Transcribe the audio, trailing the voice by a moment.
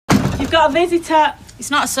You've got a visitor. It's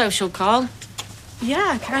not a social call. Yeah,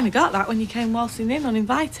 I kind of got that when you came waltzing in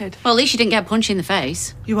uninvited. Well, at least you didn't get a punch in the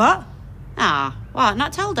face. You what? Ah, what,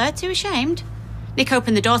 not told her? Too ashamed? Nick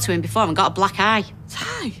opened the door to him before and got a black eye.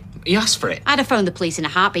 Ty. He asked for it. I'd have phoned the police in a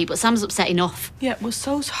heartbeat, but Sam's upset enough. Yeah, well,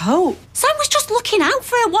 so's Hope. Sam was just looking out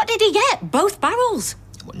for her. What did he get? Both barrels.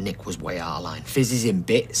 Well, Nick was way out of line. Fizz is in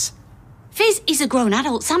bits. Fizz is a grown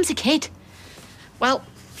adult. Sam's a kid. Well,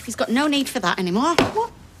 he's got no need for that anymore.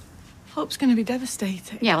 What? Hope's going to be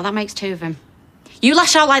devastated. Yeah, well, that makes two of him. You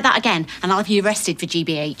lash out like that again, and I'll have you arrested for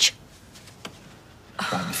GBH.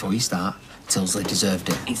 Right before you start, Tilsley deserved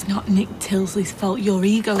it. It's not Nick Tilsley's fault. Your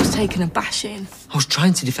ego's taken a bashing. I was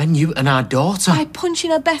trying to defend you and our daughter. By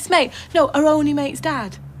punching her best mate? No, her only mate's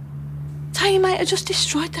dad. Ty, you might have just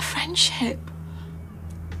destroyed the friendship.